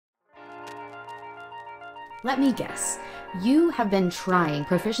Let me guess. You have been trying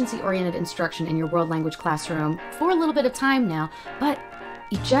proficiency-oriented instruction in your world language classroom for a little bit of time now, but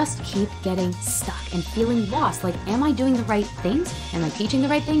you just keep getting stuck and feeling lost. Like, am I doing the right things? Am I teaching the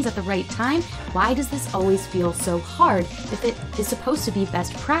right things at the right time? Why does this always feel so hard if it is supposed to be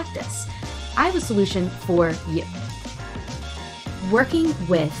best practice? I have a solution for you. Working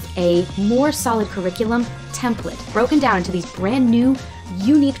with a more solid curriculum template broken down into these brand new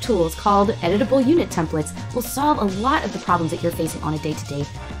unique tools called editable unit templates will solve a lot of the problems that you're facing on a day-to-day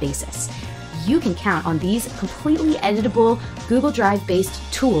basis. You can count on these completely editable Google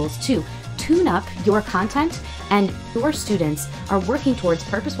Drive-based tools to tune up your content, and your students are working towards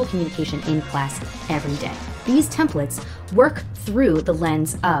purposeful communication in class every day. These templates work through the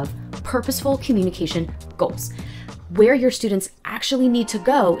lens of purposeful communication goals, where your students actually need to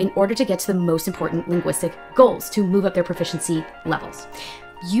go in order to get to the most important linguistic goals to move up their proficiency levels.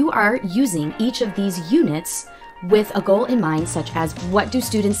 You are using each of these units with a goal in mind, such as what do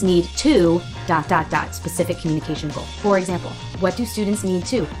students need to ... specific communication goal. For example, what do students need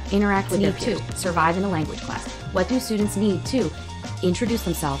to interact with their peers, survive in a language class? What do students need to introduce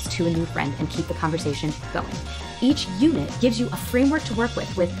themselves to a new friend and keep the conversation going? Each unit gives you a framework to work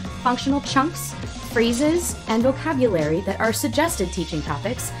with functional chunks, phrases, and vocabulary that are suggested teaching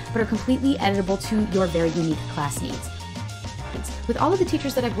topics, but are completely editable to your very unique class needs. With all of the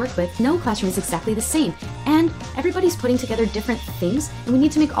teachers that I've worked with, no classroom is exactly the same, and everybody's putting together different things, and we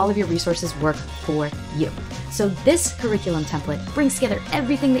need to make all of your resources work for you. So this curriculum template brings together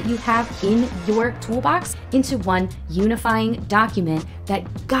everything that you have in your toolbox into one unifying document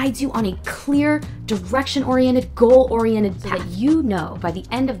that guides you on a clear, direction-oriented, goal-oriented path, so that you know by the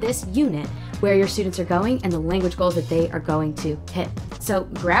end of this unit where your students are going and the language goals that they are going to hit. So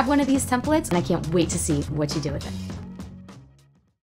grab one of these templates, and I can't wait to see what you do with it.